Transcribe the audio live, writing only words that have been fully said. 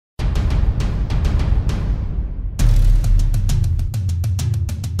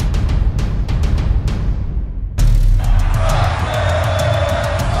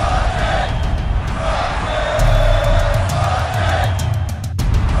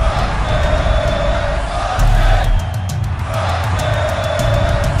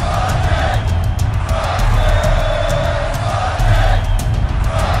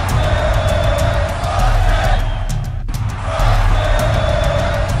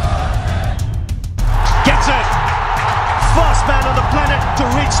fastest man on the planet to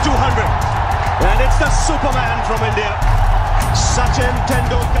reach 200. And it's the Superman from India, Sachin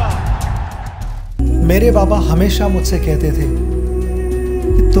Tendulkar. मेरे बाबा हमेशा मुझसे कहते थे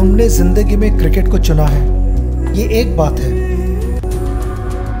कि तुमने जिंदगी में क्रिकेट को चुना है, ये एक बात है,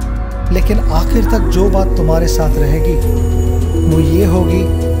 लेकिन आखिर तक जो बात तुम्हारे साथ रहेगी वो ये होगी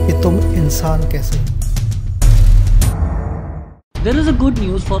कि तुम इंसान कैसे। There is a good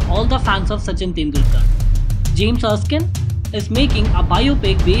news for all the fans of Sachin Tendulkar. James Erskine is making a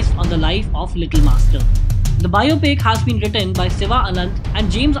biopic based on the life of Little Master. The biopic has been written by Siva Anand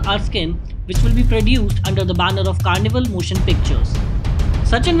and James Erskine, which will be produced under the banner of Carnival Motion Pictures.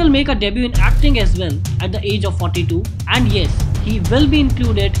 Sachin will make a debut in acting as well at the age of 42, and yes, he will be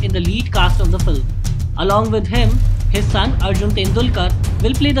included in the lead cast of the film. Along with him, his son Arjun Tendulkar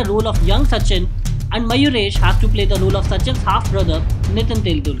will play the role of young Sachin, and Mayuresh has to play the role of Sachin's half-brother Nitin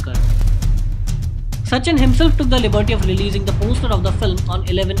Tendulkar. Sachin himself took the liberty of releasing the poster of the film on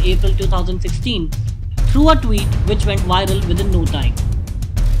 11 April 2016 through a tweet which went viral within no time.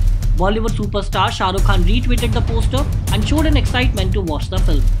 Bollywood superstar Shah Rukh Khan retweeted the poster and showed an excitement to watch the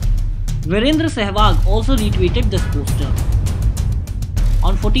film. Virendra Sehwag also retweeted this poster.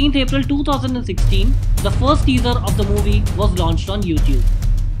 On 14th April 2016, the first teaser of the movie was launched on YouTube.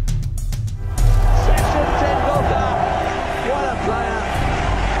 Sachin Tendulkar, what a player!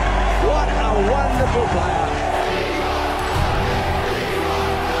 What a wonderful player!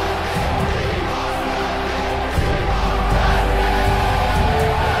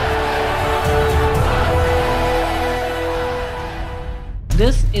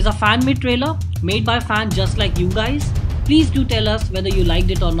 This is a fan-made trailer made by fans just like you guys. Please do tell us whether you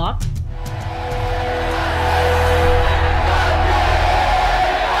liked it or not.